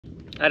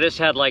I just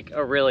had like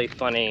a really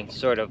funny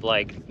sort of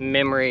like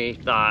memory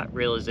thought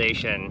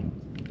realization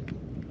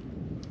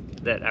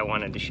that I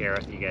wanted to share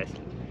with you guys.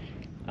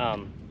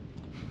 I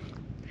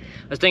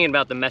was thinking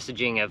about the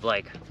messaging of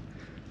like,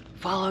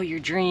 follow your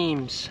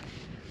dreams,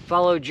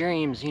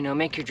 you know,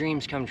 make your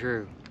dreams come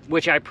true,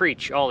 which I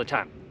preach all the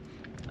time.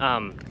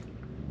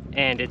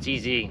 And it's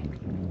easy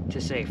to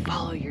say,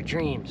 follow your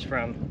dreams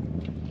from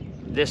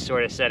this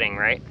sort of setting,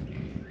 right?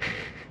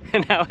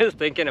 And I was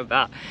thinking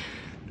about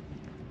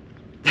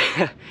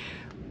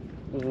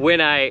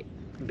when I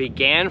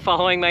began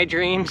following my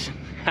dreams,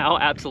 how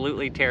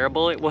absolutely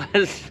terrible it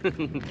was.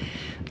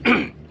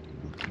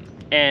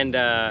 And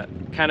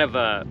kind of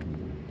a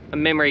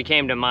memory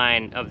came to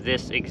mind of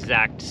this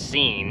exact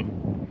scene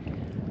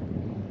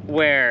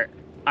where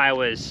I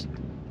was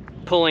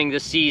pulling the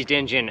seized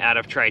engine out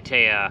of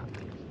Tritea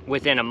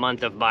within a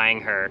month of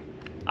buying her.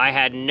 I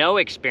had no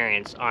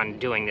experience on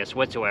doing this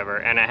whatsoever,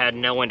 and I had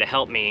no one to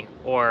help me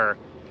or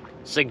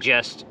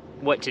suggest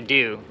what to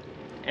do.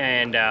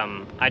 And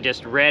I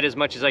just read as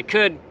much as I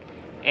could,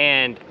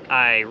 and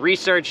I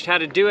researched how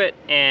to do it,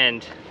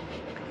 and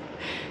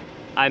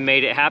I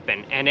made it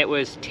happen, and it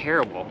was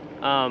terrible.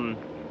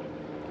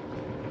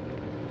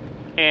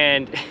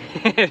 And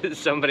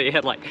somebody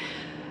had like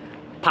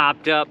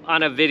popped up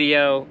on a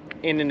video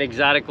in an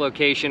exotic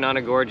location on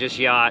a gorgeous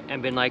yacht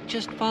and been like,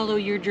 just follow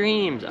your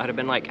dreams. I'd have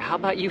been like, how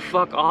about you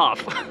fuck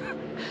off?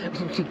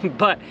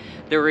 But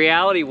the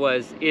reality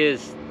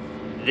is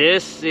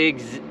this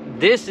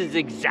is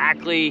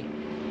exactly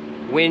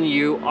when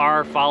you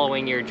are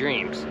following your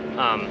dreams.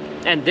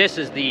 And this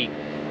is the,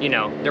 you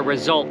know, the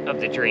result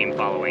of the dream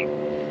following.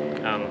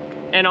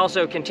 And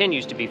also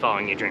continues to be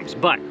following your dreams.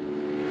 But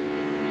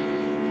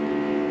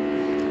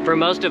for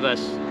most of us,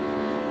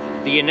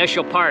 the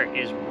initial part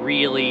is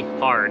really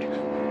hard,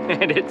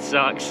 and it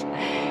sucks,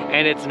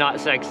 and it's not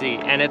sexy,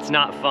 and it's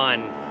not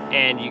fun,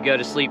 and you go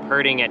to sleep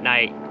hurting at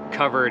night,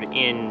 covered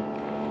in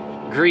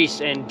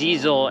grease and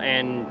diesel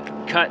and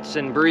cuts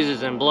and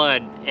bruises and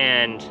blood,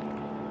 and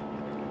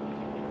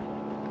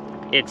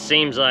it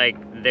seems like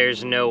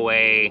there's no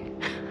way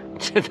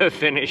to the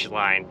finish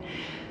line.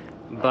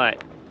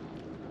 But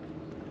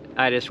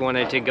I just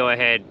wanted to go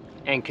ahead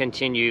and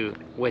continue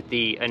with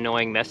the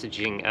annoying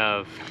messaging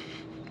of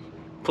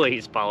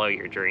please follow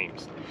your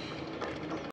dreams.